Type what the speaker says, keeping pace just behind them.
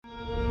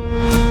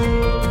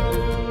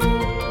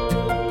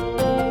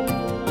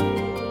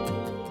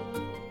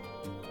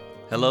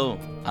Hello,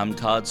 I'm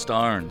Todd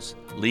Starnes,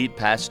 lead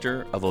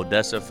pastor of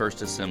Odessa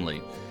First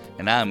Assembly,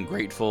 and I am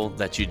grateful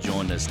that you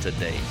joined us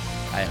today.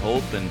 I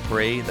hope and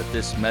pray that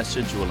this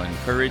message will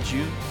encourage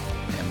you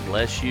and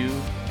bless you.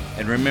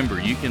 And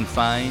remember, you can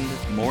find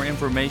more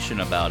information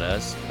about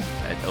us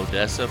at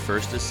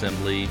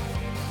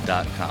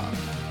odessafirstassembly.com.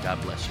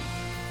 God bless you.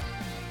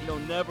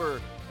 Never,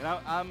 and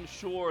I'm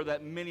sure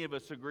that many of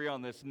us agree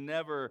on this,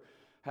 never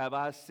have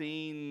I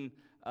seen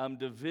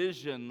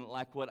division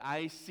like what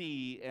I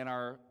see in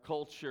our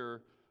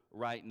culture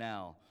right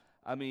now.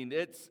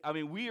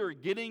 We are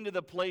getting to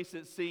the place,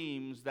 it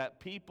seems, that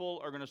people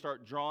are going to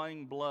start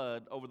drawing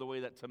blood over the way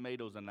that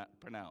tomatoes are not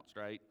pronounced,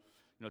 right?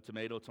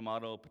 Tomato,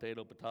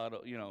 potato,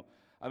 potato,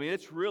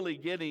 it's really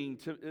getting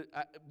to,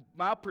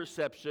 my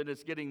perception,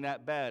 it's getting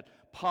that bad.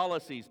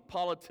 Policies,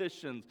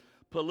 politicians,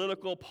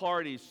 political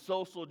parties,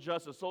 social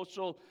justice,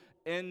 social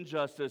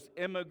injustice,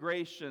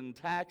 immigration,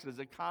 taxes,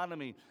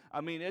 economy.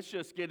 It's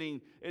just getting,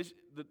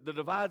 the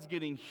divide's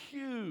getting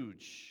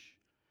huge.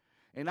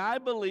 And I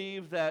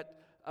believe that,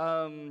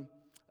 I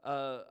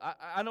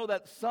know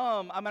that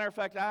some, as a matter of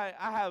fact, I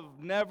have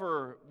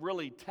never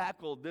really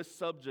tackled this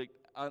subject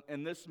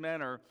in this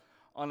manner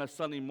on a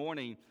Sunday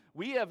morning.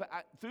 We have,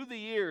 through the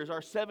years,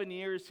 our 7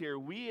 years here,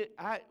 we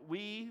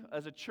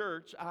as a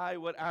church,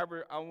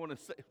 whatever I want to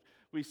say,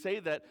 we say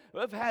that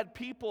we've had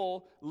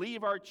people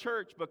leave our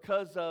church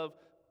because of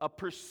a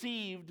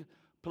perceived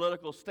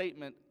political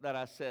statement that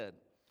I said.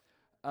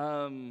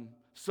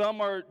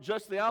 Some are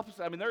just the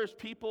opposite. There's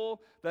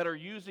people that are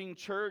using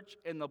church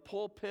in the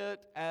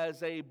pulpit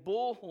as a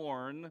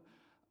bullhorn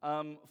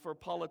for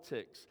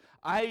politics.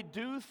 I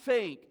do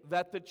think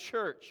that the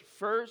church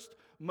first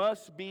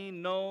must be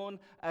known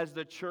as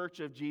the Church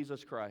of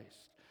Jesus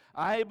Christ.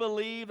 I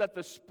believe that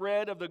the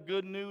spread of the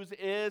good news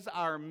is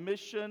our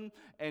mission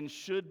and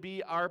should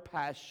be our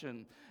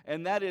passion,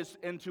 and that is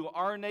into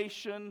our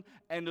nation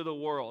and to the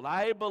world.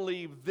 I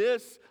believe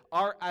this,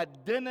 our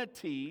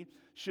identity,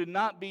 should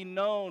not be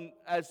known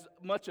as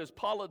much as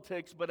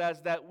politics, but as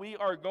that we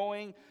are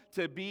going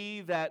to be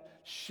that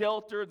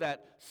shelter,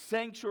 that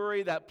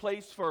sanctuary, that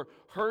place for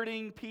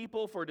hurting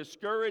people, for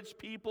discouraged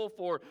people,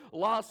 for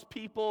lost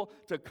people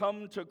to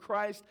come to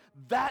Christ.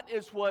 That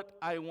is what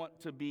I want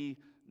to be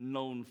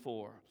known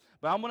for.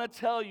 But I'm going to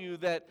tell you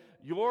that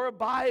your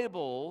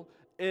Bible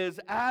is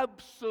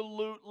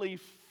absolutely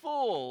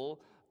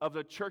full of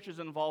the church's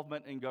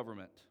involvement in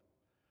government.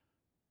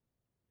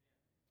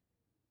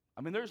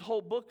 There's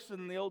whole books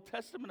in the Old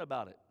Testament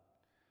about it.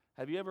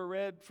 Have you ever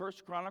read 1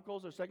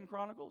 Chronicles or 2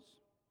 Chronicles?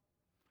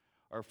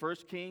 Or 1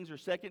 Kings or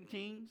 2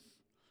 Kings?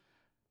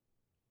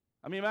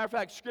 Matter of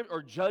fact,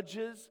 or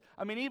Judges.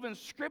 Even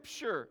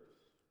Scripture.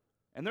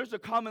 And there's a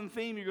common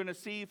theme you're going to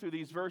see through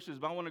these verses,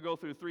 but I want to go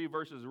through 3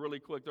 verses really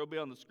quick. They'll be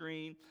on the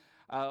screen.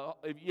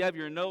 If you have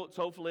your notes,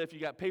 hopefully if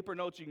you got paper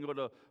notes, you can go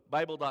to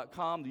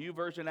Bible.com. The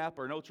YouVersion app,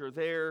 our notes are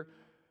there.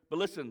 But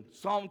listen,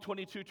 Psalm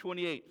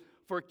 22:28.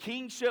 For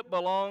kingship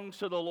belongs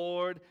to the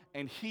Lord,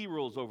 and He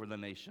rules over the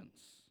nations.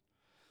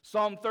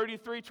 Psalm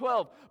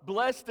 33:12.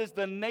 Blessed is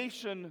the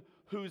nation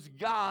whose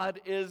God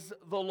is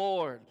the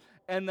Lord,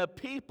 and the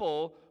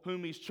people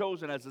whom He's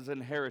chosen as His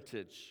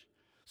inheritance.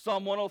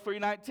 Psalm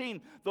 103:19,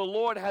 the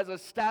Lord has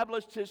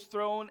established His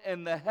throne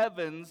in the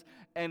heavens,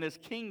 and His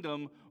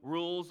kingdom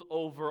rules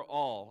over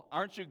all.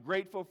 Aren't you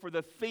grateful for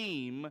the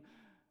theme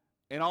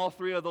in all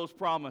 3 of those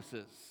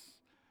promises?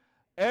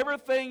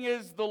 Everything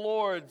is the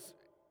Lord's.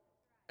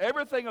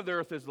 Everything of the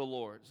earth is the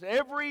Lord's.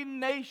 Every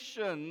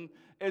nation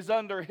is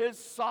under His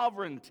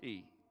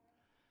sovereignty.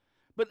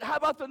 But how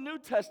about the New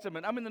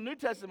Testament? In the New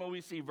Testament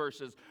we see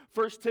verses.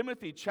 1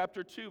 Timothy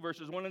chapter 2,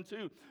 verses 1 and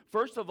 2.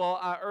 First of all,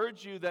 I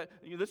urge you that,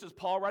 this is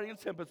Paul writing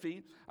to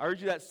Timothy, I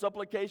urge you that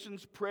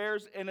supplications,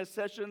 prayers,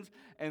 intercessions,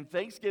 and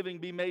thanksgiving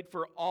be made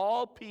for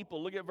all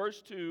people. Look at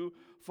verse 2,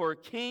 for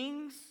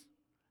kings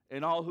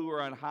and all who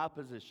are in high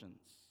positions.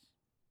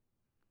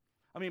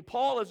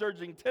 Paul is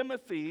urging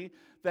Timothy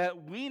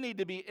that we need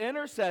to be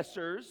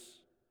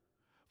intercessors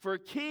for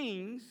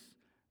kings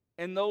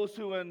and those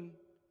who are in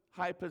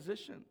high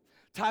position.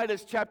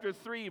 Titus chapter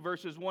 3,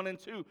 verses 1 and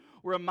 2,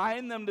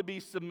 remind them to be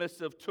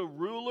submissive to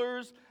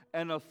rulers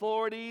and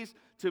authorities,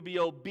 to be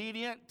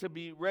obedient, to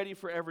be ready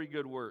for every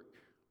good work.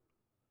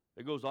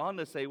 It goes on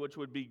to say, which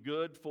would be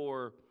good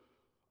for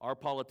our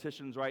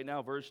politicians right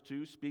now. Verse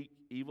 2, speak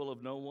evil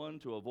of no one,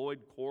 to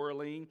avoid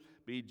quarreling,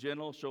 be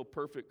gentle, show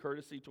perfect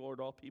courtesy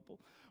toward all people.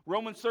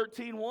 Romans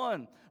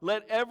 13:1,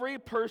 let every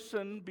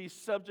person be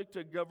subject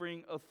to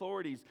governing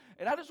authorities.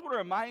 And I just want to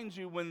remind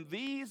you, when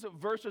these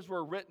verses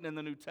were written in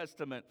the New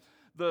Testament,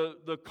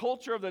 the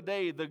culture of the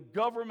day, the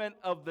government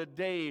of the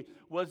day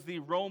was the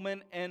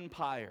Roman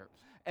Empire.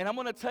 And I'm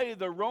going to tell you,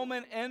 the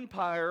Roman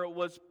Empire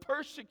was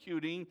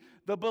persecuting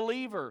the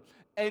believer.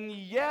 And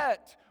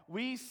yet,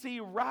 we see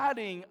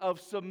writing of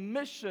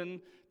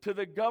submission to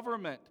the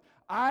government.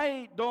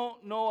 I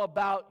don't know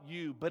about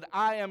you, but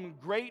I am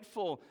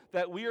grateful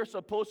that we are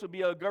supposed to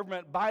be a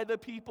government by the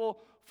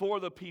people, for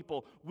the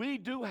people. We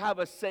do have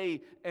a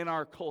say in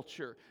our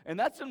culture. And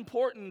that's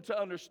important to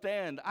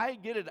understand. I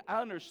get it.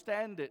 I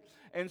understand it.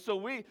 And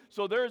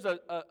so there's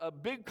a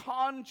big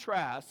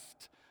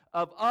contrast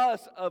of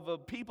us, of a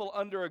people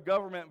under a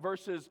government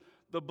versus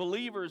the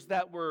believers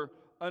that were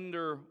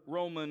under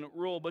Roman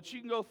rule. But you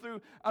can go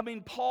through,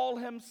 Paul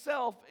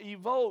himself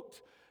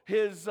evoked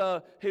his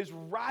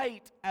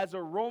right as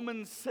a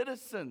Roman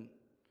citizen.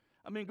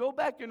 Go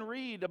back and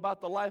read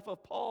about the life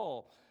of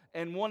Paul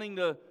and wanting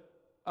to,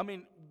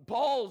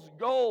 Paul's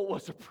goal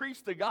was to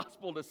preach the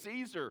gospel to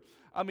Caesar.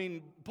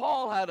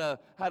 Paul had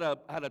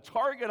a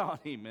target on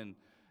him,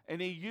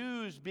 and he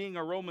used being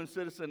a Roman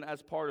citizen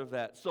as part of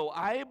that. So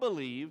I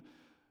believe,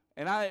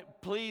 and I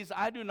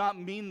do not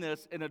mean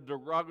this in a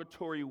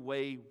derogatory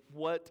way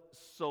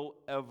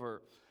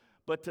whatsoever,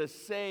 but to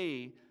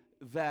say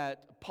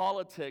that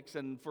politics,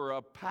 and for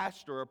a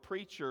pastor, a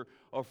preacher,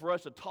 or for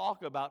us to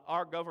talk about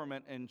our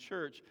government and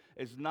church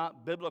is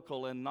not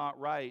biblical and not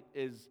right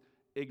is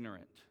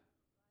ignorant.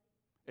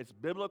 It's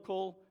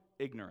biblical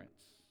ignorance.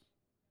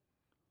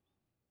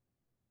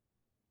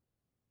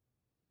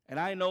 And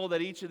I know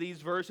that each of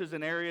these verses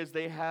and areas,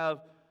 they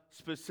have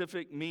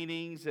specific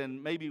meanings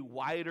and maybe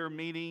wider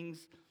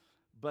meanings,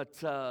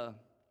 but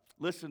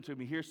listen to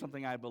me. Here's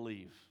something I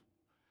believe.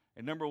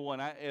 And number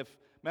one, I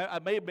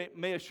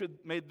should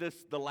have made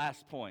this the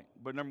last point,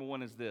 but number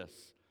one is this.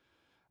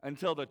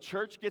 Until the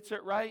church gets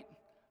it right,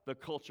 the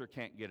culture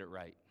can't get it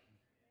right.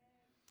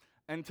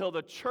 Until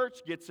the church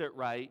gets it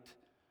right,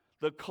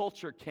 the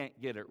culture can't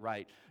get it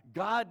right.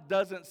 God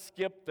doesn't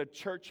skip the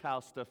church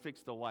house to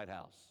fix the White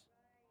House.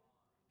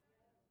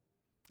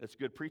 That's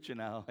good preaching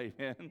now,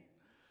 amen.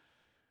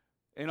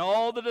 And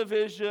all the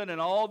division and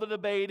all the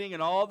debating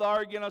and all the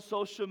arguing on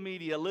social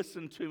media,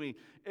 listen to me.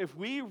 If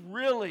we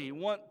really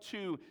want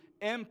to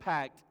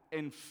impact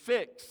and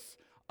fix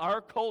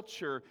our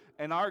culture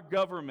and our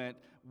government,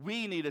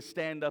 we need to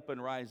stand up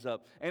and rise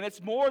up. And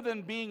it's more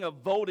than being a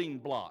voting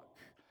bloc.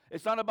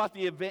 It's not about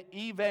the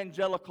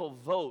evangelical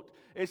vote.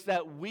 It's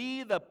that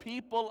we, the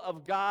people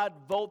of God,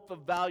 vote the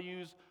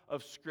values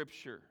of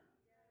Scripture.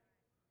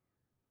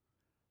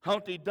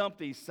 Humpty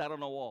Dumpty sat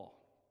on a wall.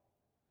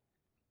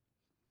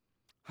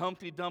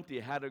 Humpty Dumpty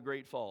had a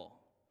great fall.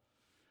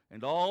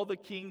 And all the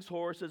king's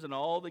horses and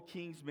all the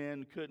king's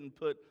men couldn't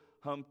put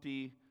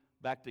Humpty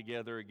back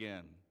together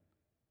again.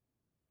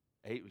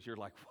 You're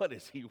like, what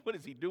is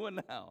he doing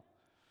now?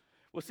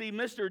 Well, see,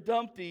 Mr.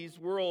 Dumpty's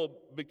world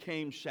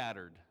became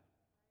shattered.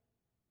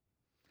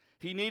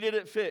 He needed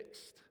it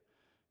fixed.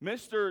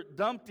 Mr.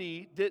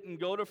 Dumpty didn't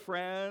go to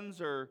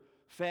friends or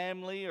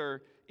family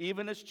or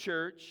even his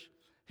church.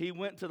 He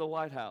went to the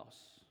White House.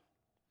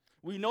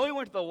 We know he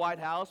went to the White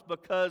House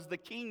because the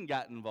king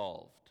got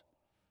involved.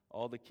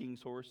 All the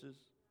king's horses.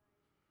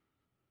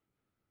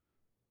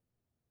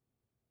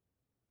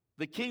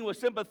 The king was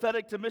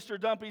sympathetic to Mr.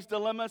 Dumpty's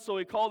dilemma, so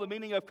he called a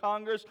meeting of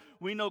Congress.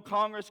 We know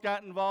Congress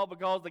got involved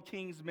because the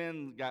king's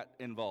men got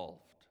involved.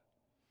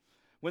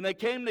 When they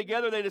came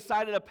together, they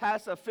decided to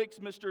pass a Fix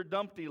Mr.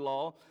 Dumpty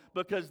law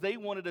because they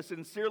wanted to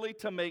sincerely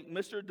to make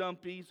Mr.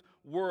 Dumpty's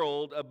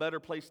world a better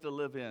place to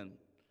live in.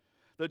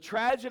 The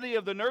tragedy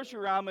of the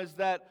nursery rhyme is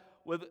that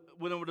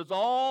when it was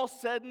all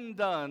said and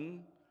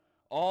done,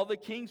 all the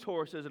king's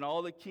horses and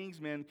all the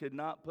king's men could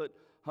not put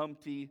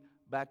Humpty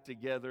back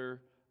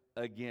together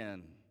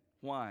again.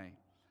 Why?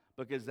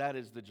 Because that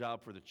is the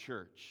job for the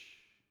church.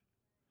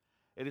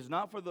 It is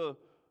not for the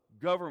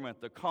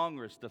government, the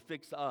Congress, to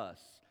fix us.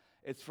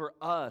 It's for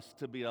us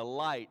to be a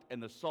light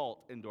and the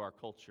salt into our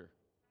culture.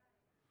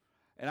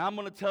 And I'm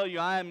going to tell you,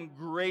 I am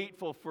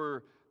grateful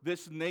for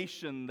this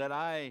nation that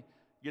I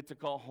get to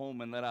call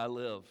home and that I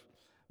live.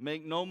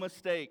 Make no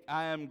mistake,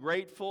 I am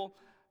grateful.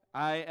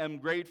 I am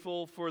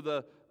grateful for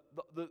the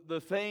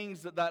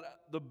things that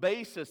the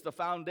basis, the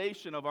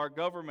foundation of our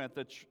government,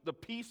 the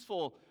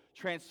peaceful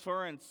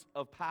transference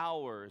of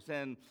powers,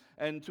 and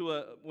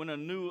when a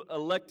new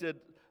elected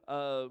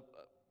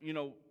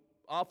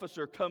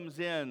officer comes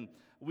in,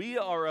 we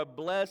are a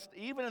blessed,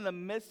 even in the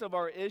midst of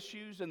our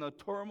issues and the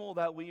turmoil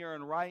that we are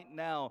in right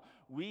now,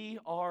 we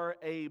are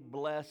a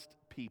blessed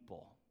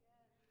people.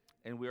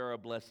 And we are a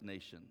blessed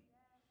nation.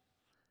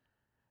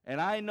 And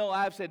I know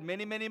I've said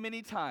many, many,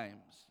 many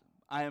times,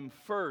 I am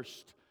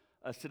first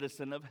a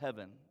citizen of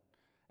heaven.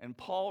 And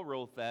Paul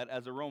wrote that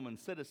as a Roman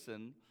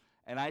citizen,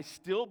 and I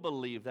still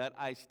believe that.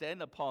 I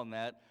stand upon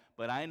that,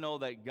 but I know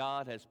that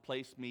God has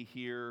placed me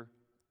here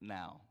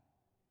now.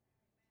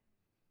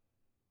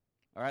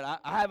 All right,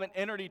 I haven't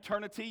entered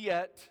eternity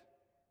yet.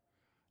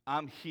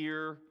 I'm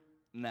here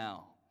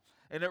now.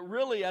 And it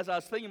really, as I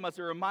was thinking about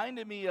it,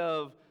 reminded me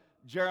of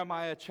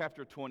Jeremiah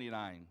chapter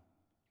 29.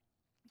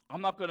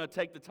 I'm not going to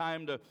take the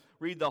time to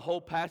read the whole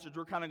passage.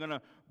 We're kind of going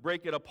to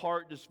break it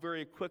apart just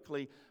very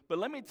quickly. But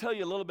let me tell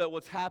you a little bit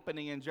what's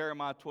happening in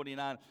Jeremiah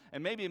 29.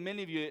 And maybe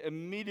many of you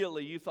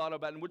immediately you thought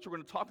about, and which we're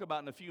going to talk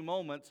about in a few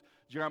moments,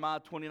 Jeremiah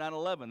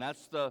 29:11.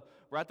 That's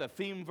the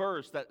theme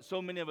verse that so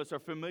many of us are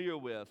familiar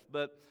with.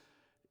 But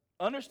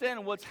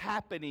understand what's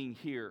happening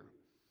here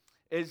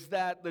is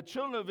that the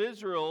children of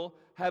Israel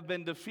have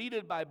been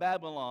defeated by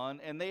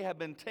Babylon and they have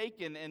been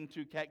taken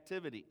into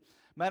captivity.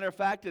 Matter of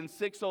fact, in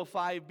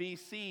 605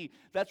 BC,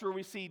 that's where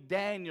we see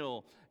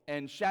Daniel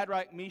and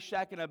Shadrach,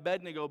 Meshach, and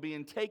Abednego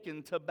being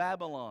taken to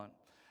Babylon.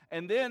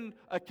 And then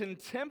a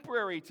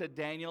contemporary to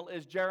Daniel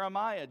is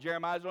Jeremiah.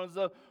 Jeremiah is known as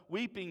the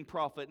weeping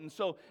prophet. And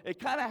so it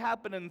kind of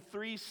happened in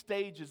three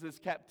stages, this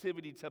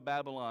captivity to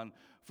Babylon.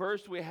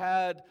 First, we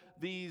had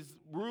these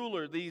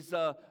rulers, these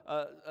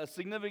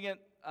significant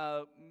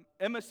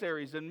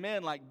emissaries and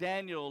men like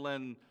Daniel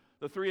and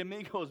the three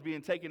amigos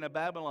being taken to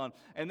Babylon.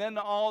 And then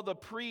all the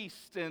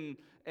priests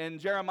in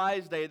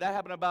Jeremiah's day, that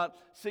happened about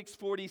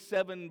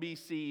 647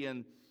 BC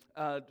and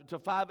to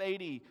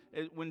 580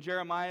 when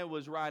Jeremiah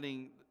was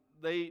writing.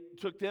 They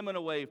took them in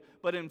a wave.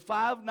 But in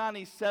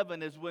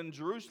 597 is when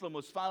Jerusalem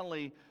was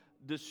finally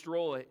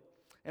destroyed.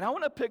 And I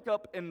want to pick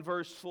up in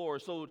verse 4.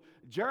 So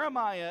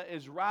Jeremiah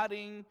is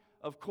writing,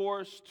 of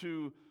course,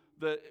 to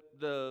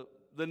the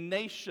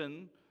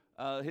nation,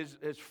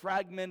 his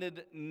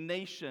fragmented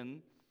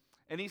nation.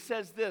 And he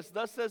says this,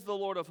 "Thus says the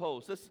Lord of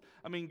hosts."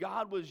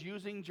 God was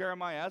using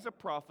Jeremiah as a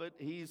prophet.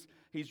 He's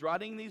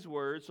writing these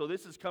words. So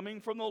this is coming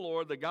from the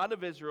Lord, the God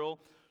of Israel,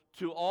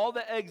 to all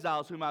the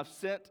exiles whom I've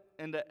sent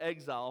into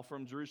exile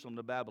from Jerusalem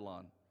to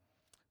Babylon.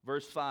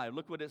 Verse 5,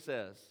 look what it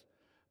says.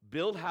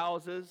 "Build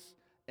houses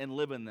and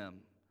live in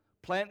them.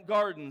 Plant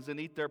gardens and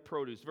eat their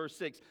produce." Verse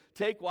 6,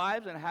 "Take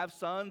wives and have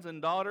sons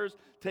and daughters.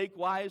 Take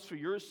wives for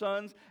your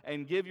sons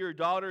and give your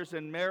daughters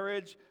in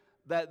marriage,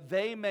 that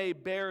they may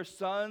bear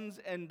sons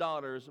and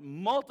daughters.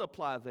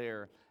 Multiply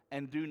there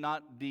and do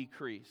not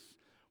decrease."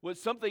 Well,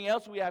 something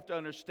else we have to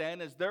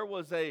understand is there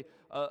was a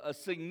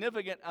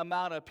significant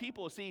amount of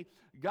people. See,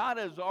 God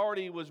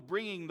was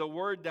bringing the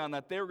word down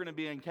that they were going to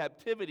be in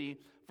captivity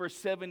for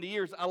 70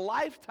 years, a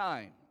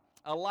lifetime.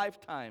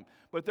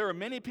 But there are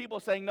many people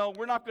saying, no,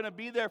 we're not going to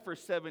be there for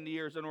 70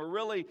 years. And we're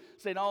really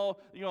saying,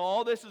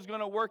 all this is going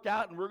to work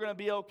out and we're going to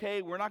be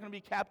okay. We're not going to be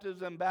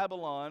captives in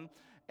Babylon.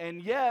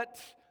 And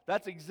yet,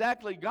 that's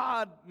exactly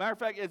God. Matter of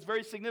fact, it's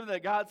very significant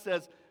that God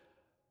says,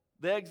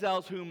 the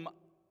exiles whom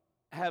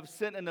have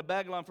sent into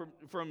Babylon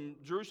from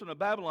Jerusalem to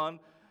Babylon,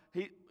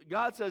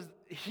 God says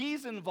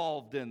he's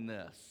involved in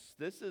this.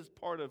 This is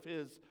part of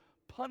his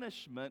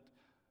punishment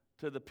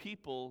to the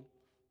people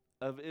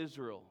of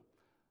Israel.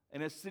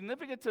 And it's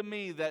significant to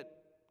me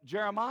that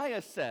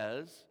Jeremiah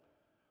says,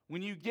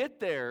 when you get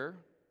there,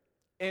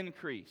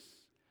 increase.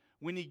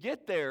 When you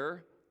get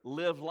there,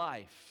 live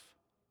life.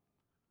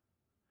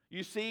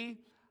 You see,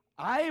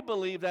 I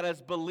believe that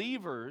as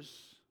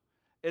believers,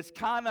 it's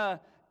kind of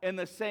in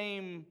the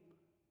same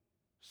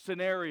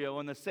scenario,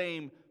 in the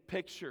same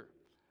picture.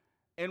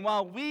 And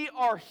while we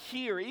are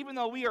here, even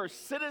though we are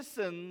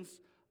citizens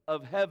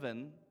of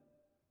heaven,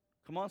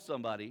 come on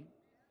somebody,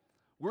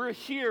 we're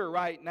here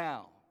right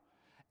now.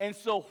 And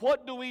so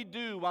what do we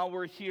do while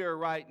we're here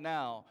right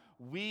now?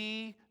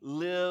 We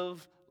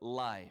live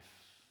life.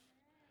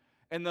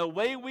 And the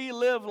way we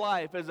live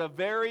life is a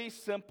very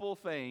simple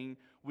thing.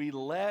 We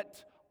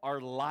let our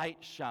light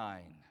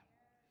shine.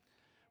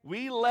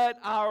 We let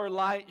our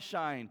light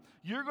shine.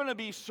 You're going to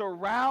be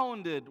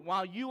surrounded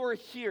while you are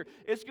here.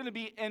 It's going to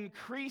be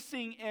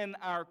increasing in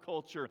our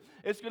culture.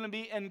 It's going to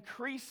be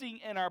increasing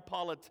in our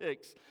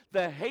politics.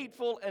 The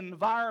hateful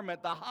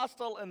environment, the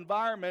hostile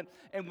environment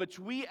in which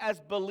we as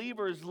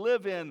believers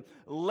live in,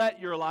 let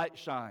your light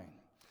shine.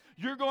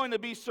 You're going to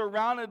be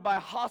surrounded by a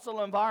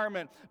hostile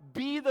environment.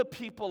 Be the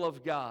people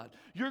of God.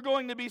 You're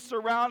going to be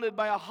surrounded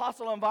by a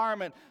hostile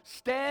environment.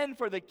 Stand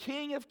for the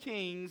King of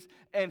Kings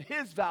and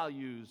his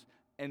values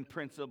and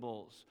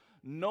principles,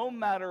 no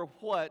matter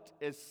what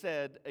is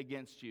said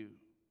against you.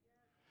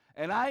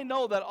 And I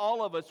know that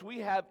all of us, we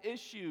have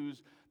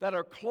issues that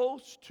are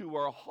close to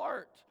our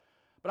heart.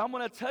 But I'm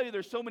going to tell you,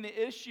 there's so many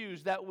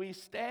issues that we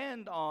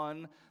stand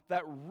on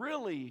that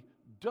really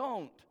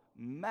don't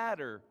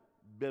matter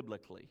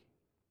biblically.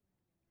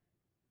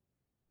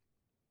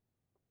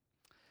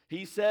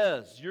 He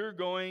says,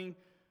 matter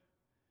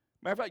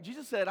of fact,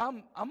 Jesus said,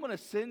 I'm going to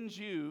send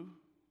you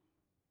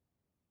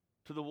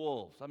to the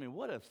wolves.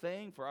 What a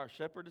thing for our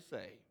shepherd to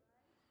say.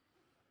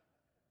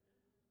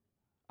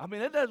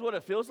 That is what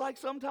it feels like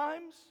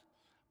sometimes.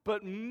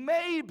 But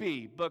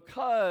maybe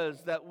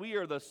because that we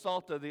are the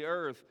salt of the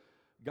earth,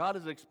 God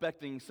is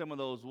expecting some of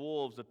those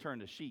wolves to turn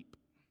to sheep.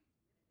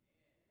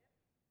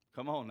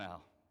 Come on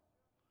now.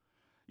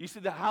 You see,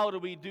 how do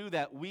we do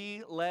that?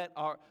 We let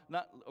our,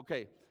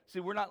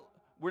 we're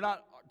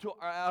not,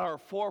 at our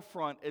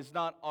forefront is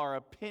not our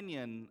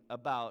opinion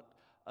about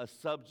a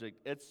subject.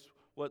 It's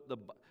what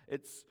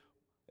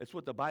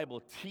the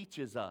Bible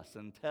teaches us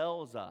and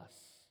tells us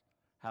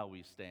how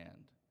we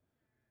stand.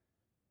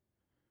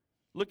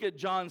 Look at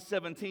John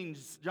 17,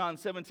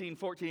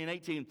 14 and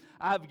 18.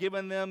 I have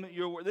given them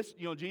your word. This,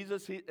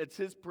 Jesus, it's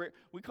his prayer.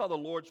 We call the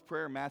Lord's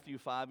Prayer Matthew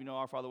 5,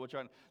 our Father which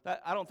art.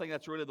 I don't think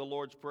that's really the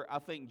Lord's Prayer. I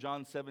think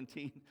John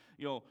 17,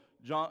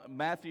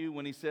 Matthew,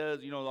 when he says,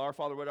 our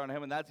Father which art in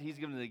heaven, he's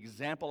given an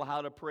example of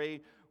how to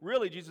pray.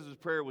 Really, Jesus'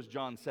 prayer was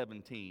John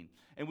 17.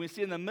 And we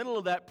see in the middle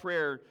of that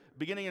prayer,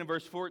 beginning in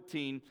verse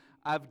 14,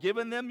 I've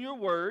given them your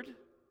word.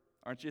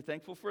 Aren't you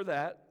thankful for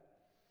that?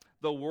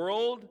 The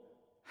world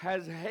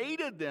has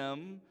hated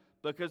them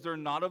because they're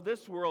not of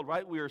this world,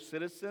 right? We are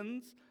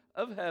citizens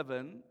of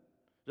heaven,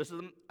 just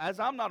as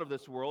I'm not of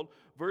this world.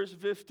 Verse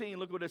 15,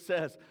 look what it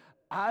says.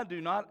 I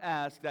do not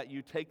ask that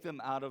you take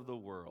them out of the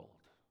world.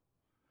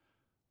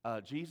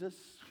 Jesus,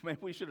 maybe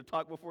we should have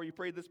talked before you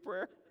prayed this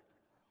prayer.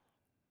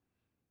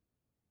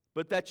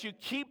 But that you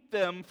keep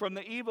them from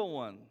the evil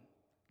one.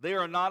 They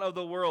are not of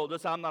the world,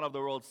 just as I'm not of the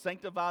world.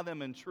 Sanctify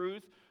them in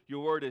truth.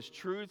 Your word is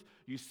truth.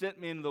 You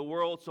sent me into the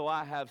world, so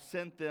I have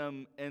sent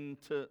them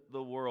into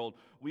the world.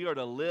 We are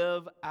to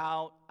live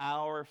out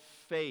our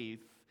faith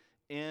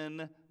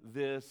in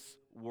this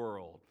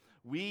world.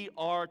 We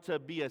are to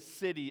be a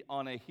city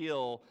on a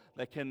hill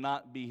that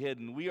cannot be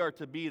hidden. We are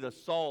to be the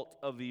salt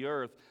of the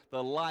earth,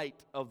 the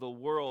light of the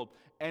world.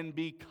 And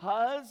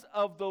because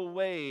of the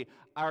way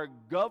our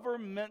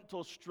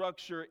governmental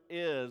structure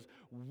is,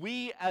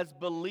 we as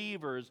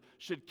believers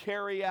should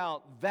carry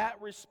out that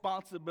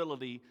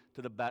responsibility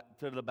to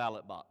the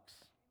ballot box.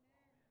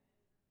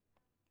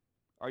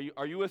 Are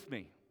you with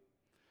me?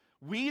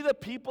 We, the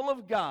people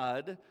of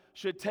God,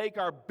 should take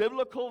our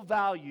biblical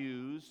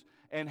values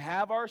and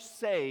have our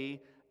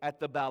say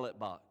at the ballot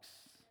box.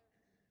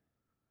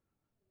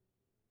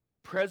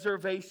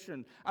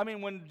 Preservation. I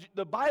mean, when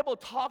the Bible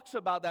talks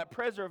about that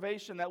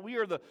preservation, that we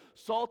are the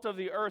salt of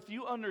the earth,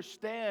 you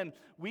understand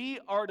we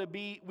are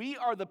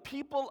the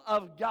people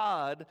of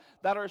God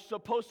that are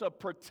supposed to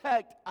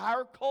protect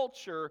our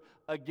culture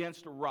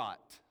against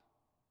rot,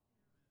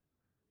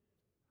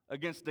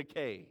 against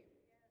decay.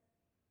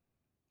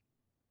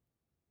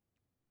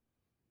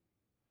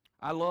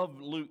 I love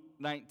Luke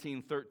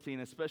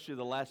 19:13, especially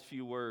the last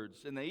few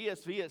words. In the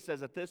ESV, it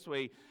says it this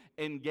way,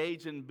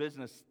 engage in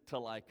business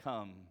till I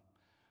come.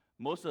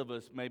 Most of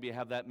us maybe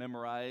have that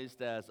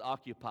memorized as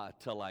occupy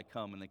till I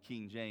come in the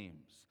King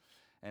James.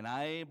 And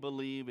I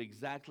believe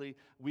exactly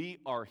we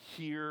are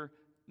here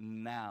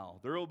now.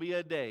 There will be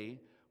a day,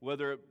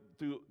 whether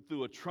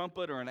through a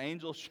trumpet or an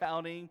angel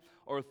shouting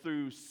or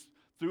through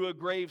a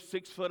grave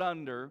 6 foot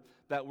under,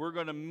 that we're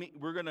going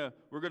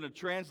to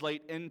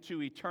translate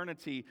into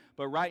eternity.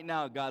 But right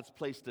now, God's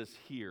placed us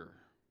here.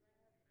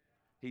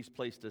 He's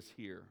placed us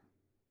here.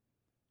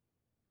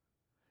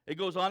 It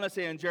goes on to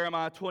say in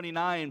Jeremiah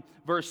 29,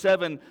 verse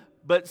 7,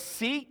 but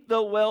seek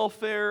the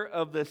welfare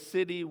of the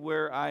city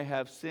where I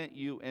have sent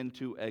you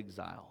into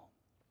exile,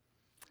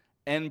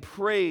 and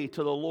pray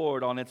to the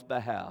Lord on its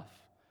behalf.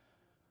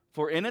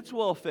 For in its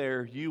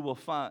welfare you will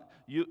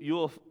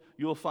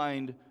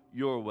find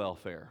your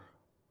welfare.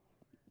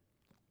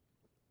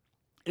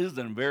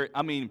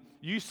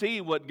 You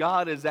see what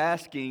God is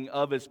asking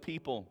of His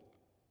people.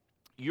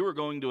 You are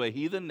going to a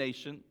heathen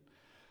nation.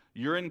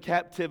 You're in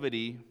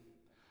captivity.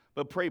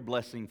 But pray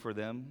blessing for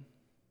them.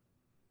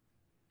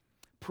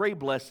 Pray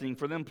blessing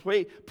for them.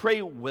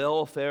 Pray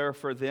welfare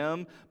for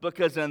them.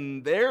 Because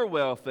in their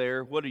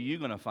welfare, what are you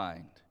going to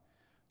find?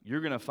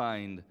 You're going to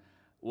find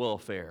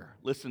welfare.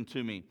 Listen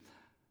to me.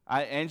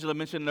 Angela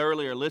mentioned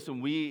earlier,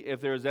 listen, if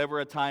there's ever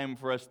a time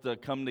for us to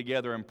come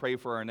together and pray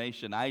for our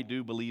nation, I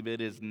do believe it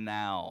is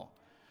now.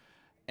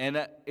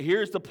 And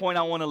here's the point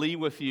I want to leave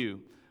with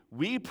you.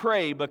 We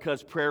pray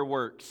because prayer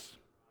works.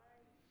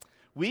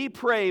 We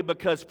pray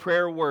because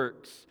prayer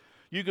works.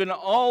 You can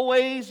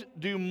always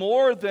do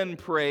more than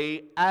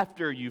pray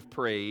after you've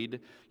prayed.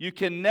 You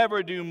can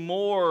never do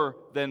more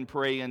than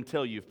pray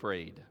until you've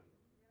prayed.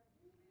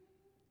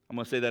 I'm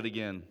going to say that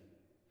again.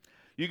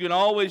 You can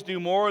always do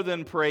more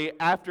than pray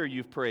after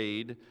you've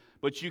prayed,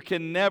 but you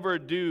can never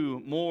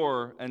do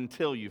more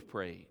until you've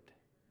prayed.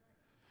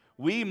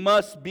 We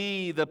must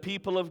be the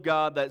people of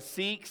God that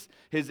seeks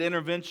His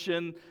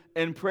intervention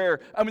in prayer.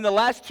 The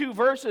last two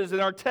verses in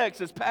our text,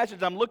 this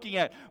passage I'm looking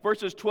at,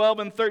 verses 12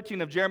 and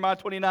 13 of Jeremiah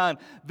 29.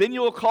 Then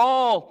you will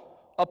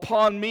call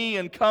upon me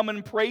and come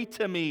and pray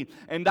to me,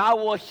 and I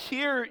will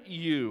hear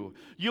you.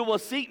 You will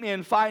seek me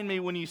and find me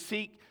when you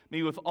seek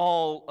me with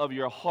all of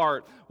your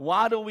heart.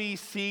 Why do we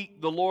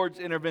seek the Lord's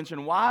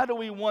intervention? Why do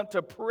we want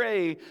to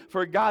pray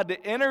for God to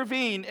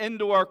intervene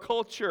into our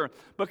culture?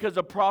 Because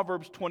of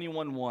Proverbs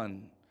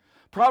 21:1.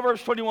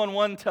 Proverbs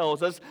 21:1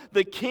 tells us,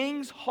 the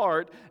king's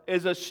heart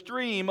is a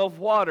stream of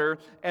water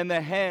in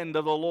the hand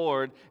of the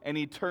Lord, and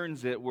He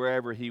turns it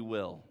wherever He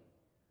will.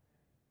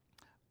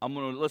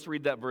 Let's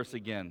read that verse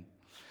again.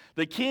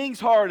 The king's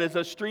heart is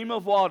a stream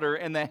of water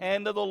in the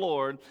hand of the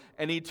Lord,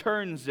 and He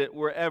turns it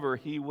wherever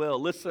He will.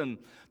 Listen,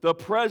 the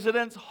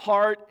president's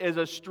heart is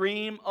a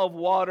stream of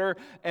water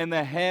in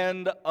the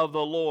hand of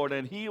the Lord,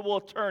 and He will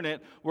turn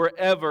it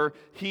wherever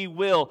He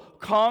will.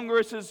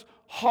 Congress's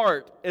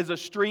heart is a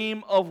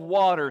stream of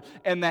water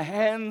in the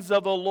hands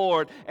of the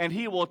Lord, and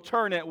He will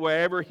turn it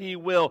wherever He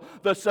will.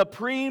 The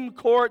Supreme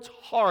Court's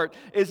heart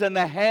is in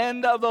the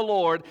hand of the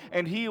Lord,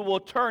 and He will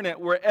turn it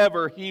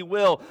wherever He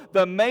will.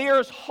 The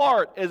mayor's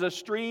heart is a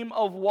stream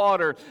of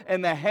water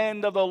in the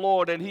hand of the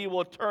Lord, and He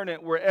will turn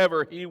it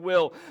wherever He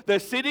will. The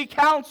city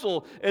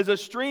council is a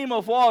stream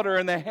of water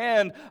in the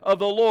hand of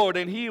the Lord,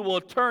 and He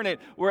will turn it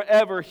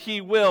wherever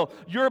He will.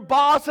 Your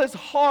boss's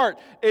heart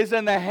is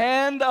in the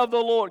hand of the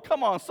Lord.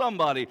 Come on,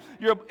 somebody.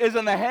 Is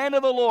in the hand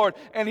of the Lord,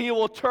 and He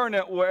will turn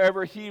it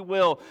wherever He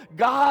will.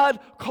 God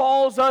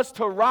calls us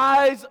to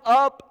rise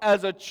up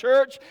as a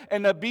church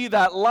and to be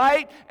that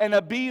light and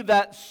to be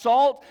that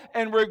salt.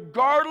 And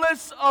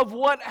regardless of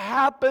what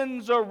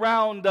happens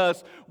around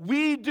us,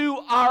 we do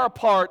our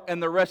part,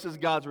 and the rest is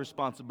God's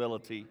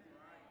responsibility.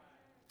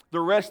 The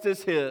rest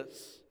is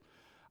His.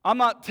 I'm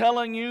not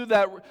telling you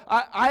that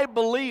I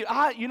believe,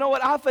 you know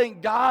what, I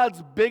think God's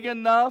big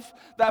enough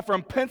that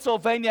from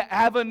Pennsylvania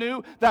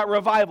Avenue that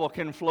revival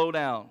can flow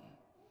down.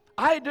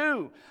 I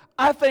do.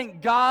 I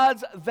think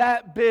God's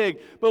that big.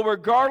 But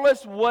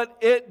regardless what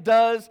it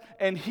does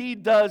and He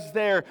does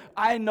there,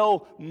 I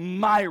know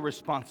my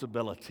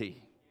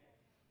responsibility.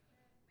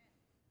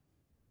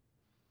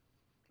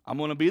 I'm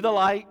going to be the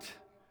light,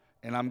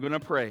 and I'm going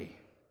to pray.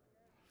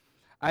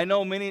 I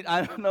know,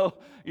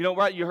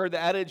 right? You heard the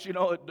adage,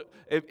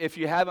 if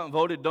you haven't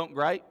voted, don't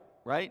gripe,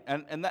 right?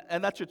 And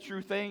that's a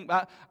true thing.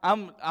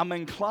 I'm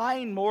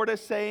inclined more to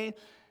say,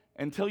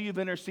 until you've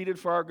interceded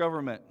for our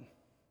government,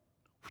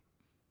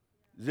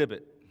 zip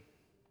it.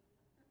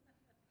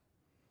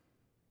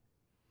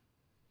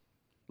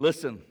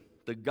 Listen,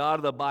 the God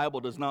of the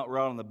Bible does not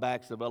ride on the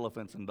backs of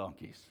elephants and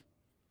donkeys.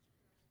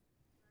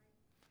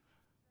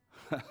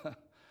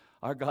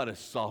 Our God is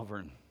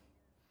sovereign.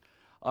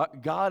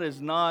 God is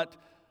not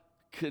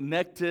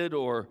connected,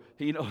 or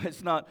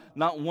it's not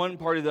one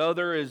party or the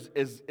other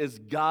is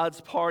God's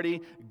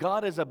party.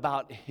 God is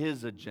about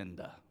His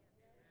agenda.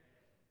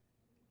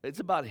 It's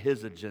about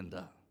His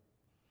agenda.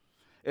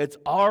 It's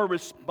our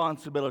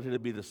responsibility to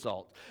be the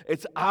salt.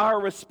 It's our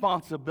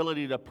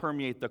responsibility to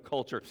permeate the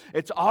culture.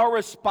 It's our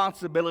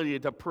responsibility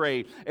to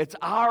pray. It's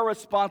our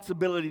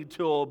responsibility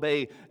to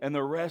obey, and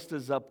the rest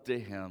is up to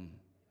Him.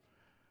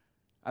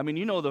 I mean,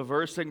 you know the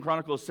verse in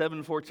Chronicles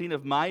 7:14,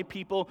 if my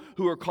people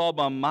who are called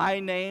by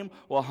my name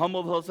will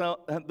humble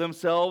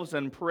themselves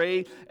and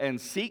pray and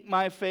seek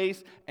my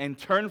face and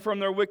turn from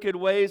their wicked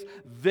ways,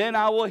 then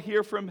I will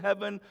hear from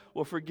heaven,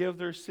 will forgive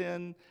their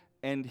sin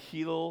and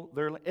heal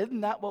their land.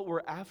 Isn't that what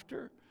we're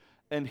after?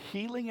 And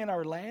healing in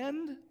our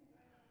land?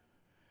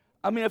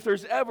 I mean, if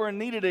there's ever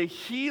needed a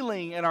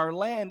healing in our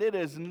land, it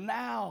is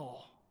now.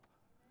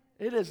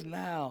 It is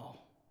now.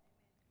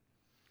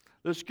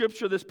 The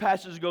scripture, this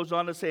passage goes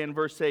on to say in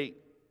verse 8,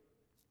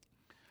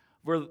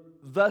 for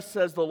thus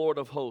says the Lord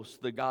of hosts,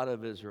 the God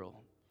of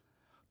Israel,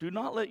 do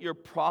not let your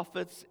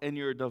prophets and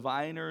your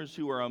diviners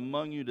who are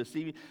among you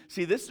deceive you.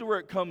 See, this is where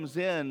it comes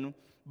in,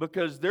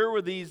 because there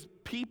were these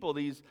people,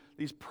 these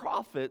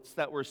prophets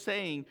that were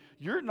saying,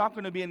 you're not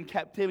going to be in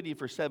captivity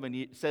for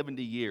 70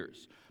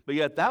 years. But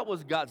yet that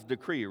was God's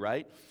decree,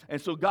 right? And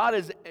so God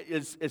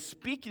is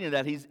speaking to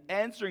that. He's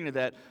answering to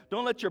that.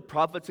 Don't let your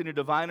prophets and your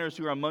diviners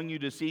who are among you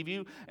deceive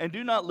you, and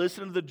do not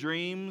listen to the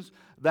dreams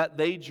that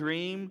they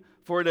dream,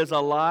 for it is a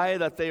lie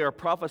that they are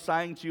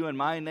prophesying to you in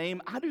my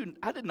name. I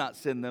did not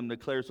send them,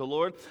 declares the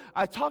Lord.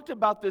 I talked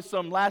about this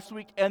some last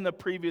week and the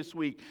previous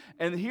week.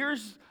 And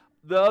here's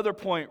the other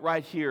point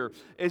right here,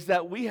 is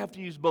that we have to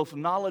use both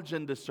knowledge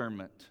and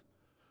discernment.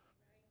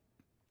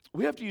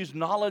 We have to use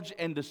knowledge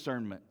and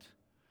discernment.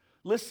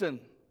 Listen,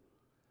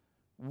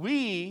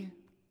 we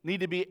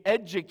need to be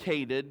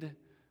educated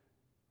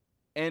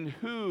in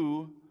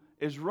who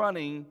is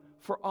running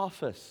for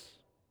office.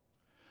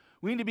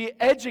 We need to be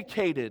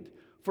educated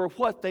for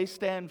what they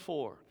stand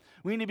for.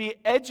 We need to be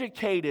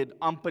educated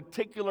on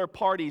particular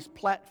parties'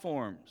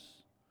 platforms.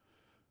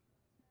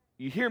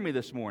 You hear me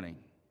this morning?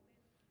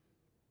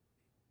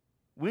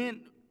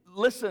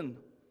 Listen,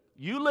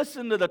 you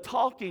listen to the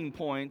talking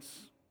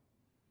points.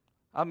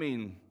 I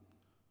mean,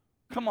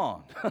 come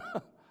on.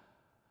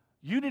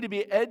 You need to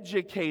be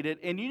educated,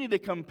 and you need to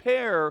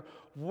compare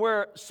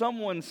where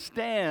someone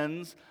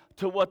stands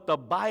to what the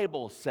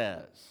Bible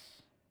says.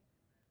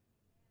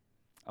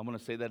 I'm going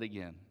to say that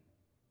again.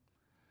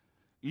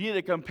 You need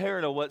to compare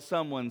to what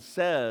someone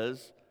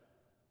says,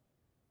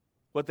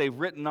 what they've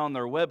written on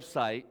their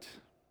website,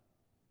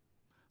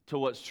 to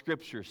what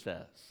Scripture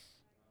says.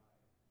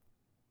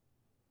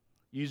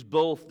 Use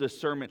both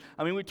discernment.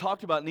 I mean, we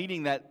talked about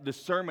needing that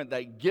discernment,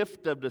 that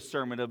gift of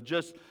discernment, of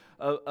just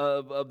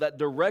of that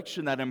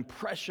direction, that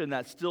impression,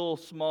 that still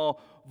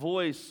small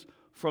voice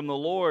from the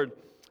Lord.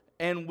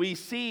 And we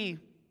see,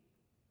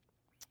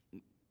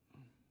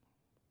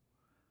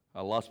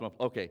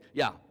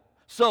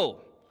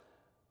 So,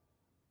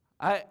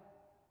 I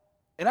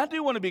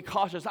do want to be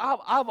cautious.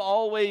 I've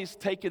always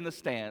taken the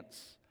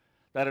stance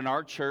that in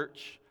our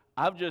church,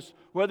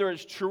 whether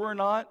it's true or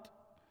not,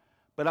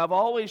 but I've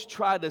always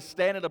tried to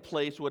stand at a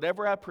place,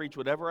 whatever I preach,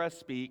 whatever I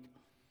speak,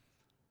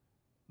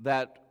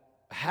 that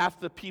half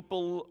the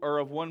people are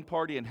of one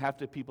party and half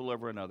the people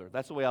over another.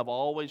 That's the way I've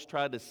always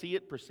tried to see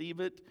it, perceive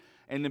it,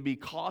 and to be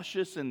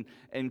cautious and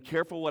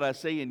careful what I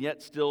say and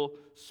yet still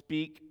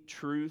speak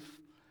truth.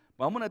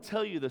 But I'm going to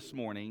tell you this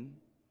morning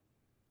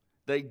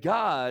that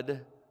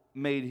God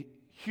made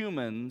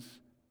humans,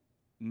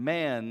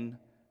 man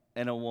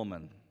and a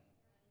woman.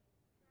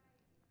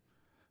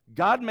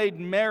 God made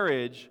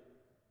marriage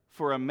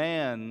for a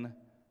man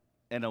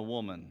and a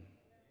woman.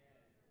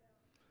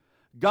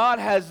 God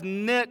has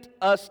knit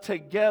us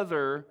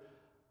together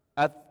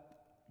at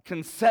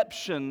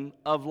conception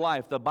of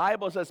life. The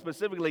Bible says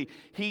specifically,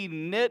 He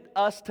knit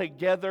us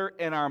together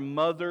in our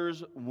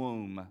mother's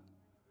womb.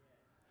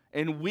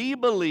 And we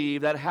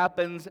believe that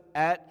happens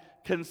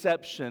at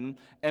conception,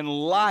 and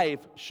life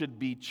should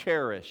be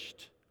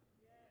cherished.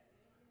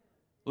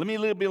 Let me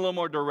be a little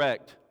more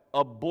direct.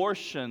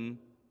 Abortion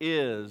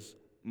is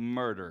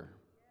murder.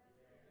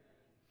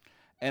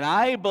 And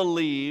I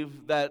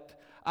believe that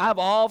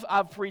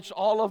I've preached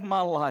all of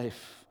my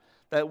life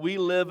that we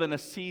live in a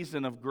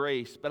season of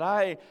grace, but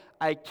I'm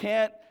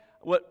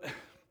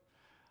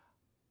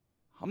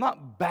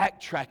not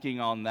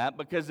backtracking on that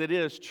because it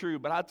is true,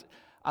 but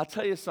I'll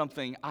tell you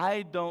something.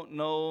 I don't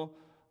know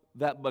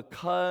that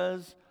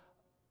because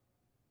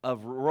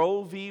of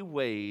Roe v.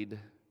 Wade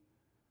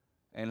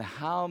and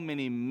how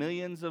many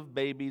millions of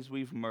babies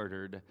we've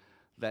murdered,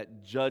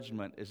 that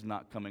judgment is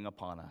not coming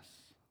upon us.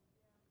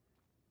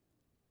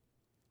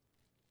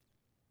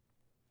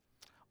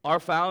 Our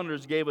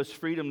founders gave us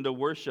freedom to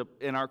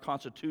worship in our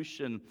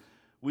Constitution.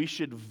 We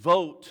should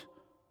vote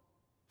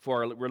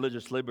for our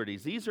religious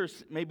liberties. These are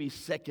maybe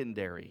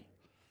secondary.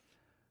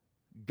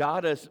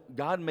 God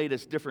made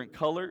us different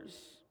colors,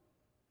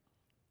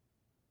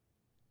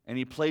 and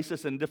He placed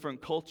us in different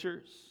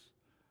cultures,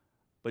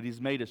 but He's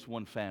made us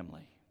one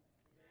family,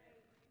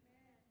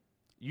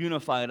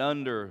 unified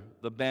under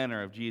the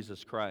banner of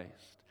Jesus Christ.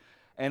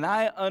 And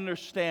I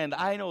understand,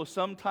 I know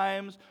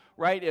sometimes,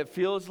 right, it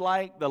feels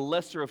like the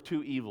lesser of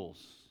two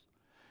evils.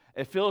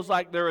 It feels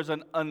like there is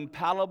an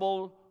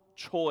unpalatable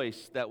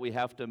choice that we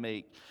have to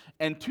make.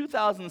 In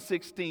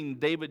 2016,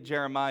 David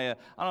Jeremiah,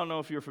 I don't know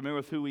if you're familiar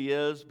with who he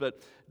is,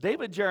 but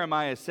David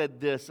Jeremiah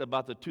said this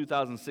about the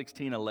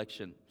 2016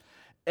 election.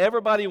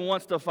 Everybody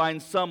wants to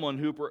find someone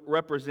who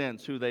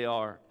represents who they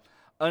are.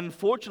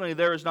 Unfortunately,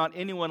 there is not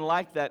anyone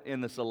like that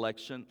in this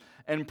election,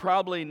 and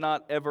probably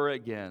not ever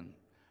again.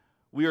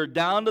 We are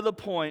down to the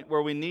point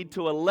where we need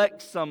to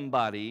elect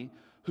somebody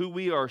who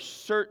we are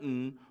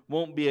certain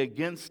won't be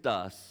against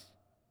us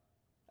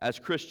as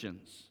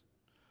Christians,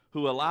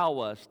 who allow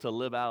us to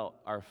live out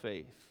our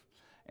faith.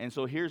 And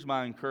so here's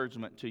my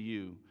encouragement to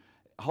you.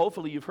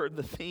 Hopefully you've heard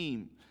the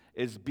theme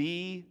is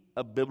be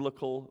a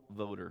biblical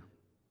voter.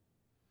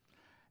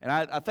 And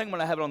I think I'm going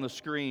to have it on the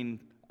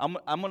screen. I'm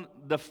going to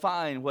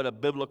define what a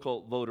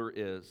biblical voter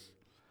is.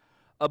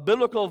 A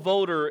biblical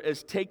voter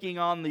is taking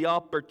on the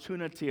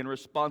opportunity and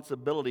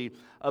responsibility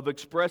of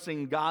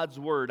expressing God's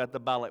word at the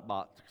ballot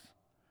box.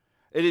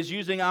 It is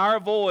using our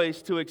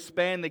voice to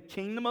expand the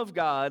kingdom of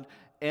God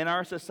in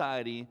our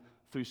society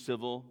through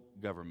civil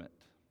government.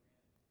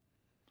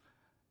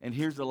 And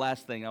here's the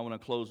last thing I want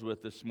to close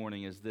with this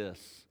morning is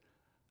this.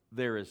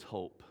 There is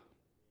hope.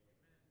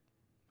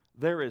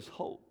 There is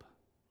hope.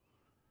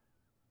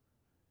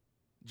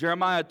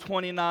 Jeremiah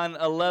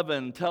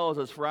 29:11 tells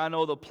us, "For I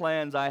know the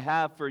plans I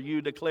have for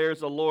you, declares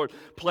the Lord,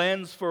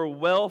 plans for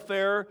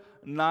welfare,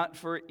 not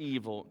for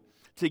evil,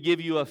 to give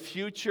you a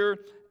future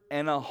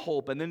and a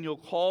hope. And then you'll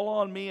call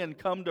on me and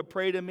come to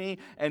pray to me,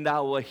 and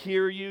I will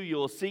hear you. You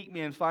will seek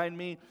me and find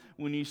me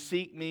when you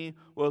seek me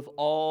with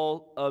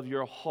all of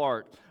your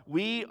heart."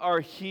 We are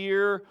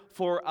here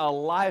for a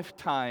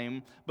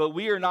lifetime, but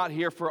we are not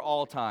here for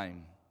all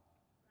time.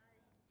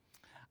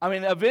 I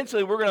mean,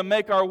 eventually we're going to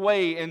make our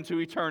way into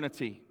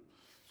eternity.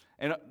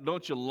 And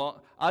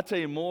I tell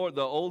you more,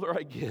 the older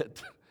I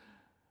get,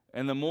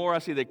 and the more I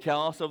see the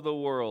chaos of the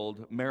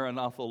world,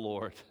 Maranatha,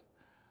 Lord.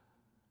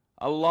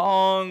 I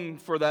long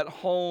for that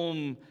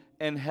home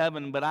in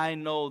heaven, but I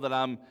know that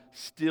I'm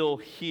still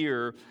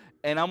here.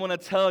 And I'm going to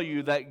tell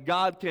you that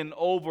God can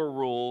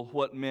overrule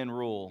what men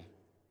rule.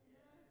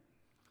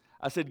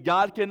 I said,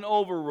 God can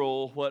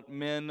overrule what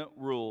men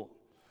rule.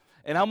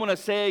 And I'm going to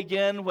say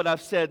again what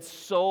I've said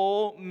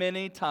so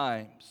many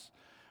times.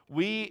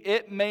 Quite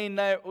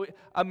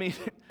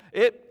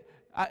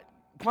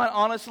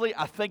honestly,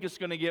 I think it's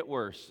going to get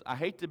worse. I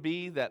hate to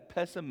be that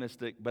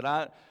pessimistic, but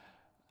I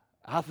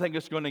think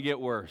it's going to get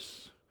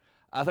worse.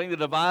 I think the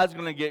divide's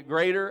going to get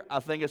greater.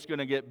 I think it's going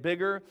to get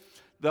bigger.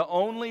 The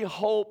only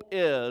hope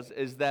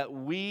is that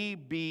we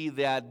be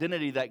the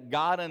identity that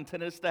God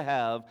intended us to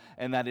have,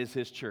 and that is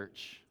His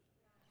church.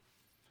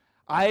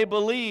 I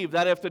believe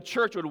that if the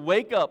church would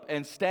wake up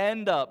and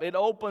stand up, it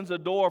opens a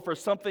door for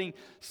something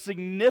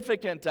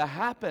significant to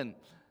happen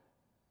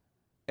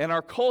in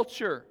our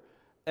culture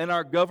and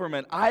our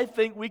government. I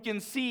think we can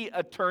see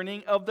a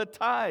turning of the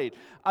tide.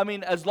 I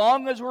mean, as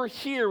long as we're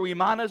here, we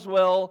might as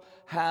well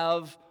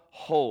have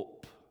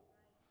hope.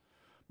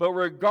 But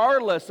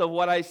regardless of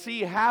what I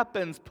see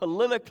happens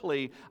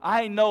politically,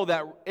 I know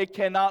that it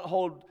cannot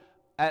hold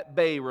at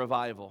bay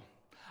revival.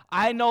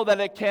 I know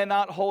that it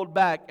cannot hold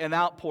back an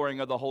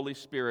outpouring of the Holy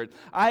Spirit.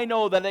 I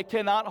know that it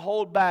cannot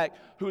hold back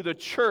who the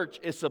church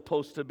is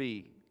supposed to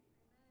be.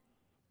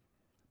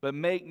 But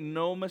make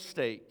no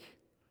mistake,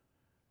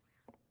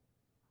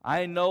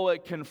 I know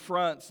it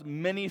confronts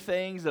many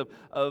things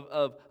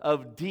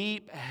of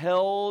deep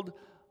held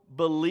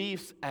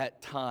beliefs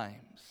at times.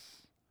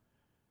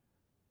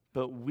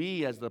 But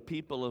we as the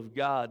people of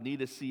God need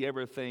to see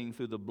everything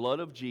through the blood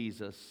of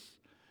Jesus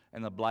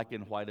and the black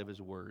and white of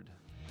His Word.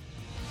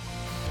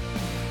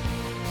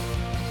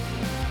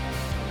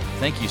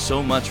 Thank you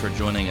so much for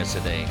joining us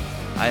today.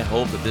 I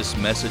hope that this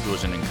message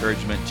was an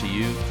encouragement to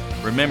you.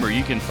 Remember,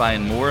 you can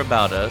find more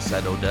about us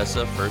at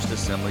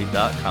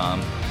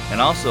OdessaFirstAssembly.com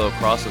and also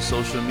across the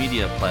social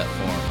media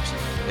platforms.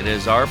 It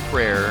is our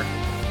prayer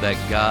that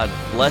God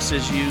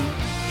blesses you,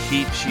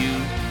 keeps you,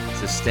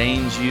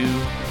 sustains you.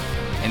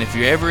 And if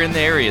you're ever in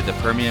the area of the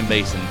Permian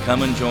Basin,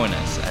 come and join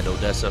us at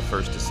Odessa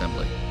First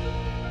Assembly.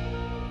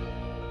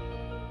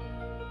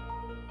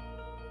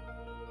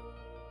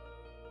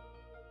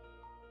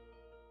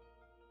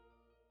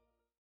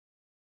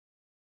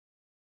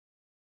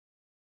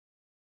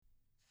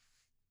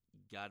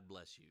 God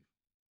bless you.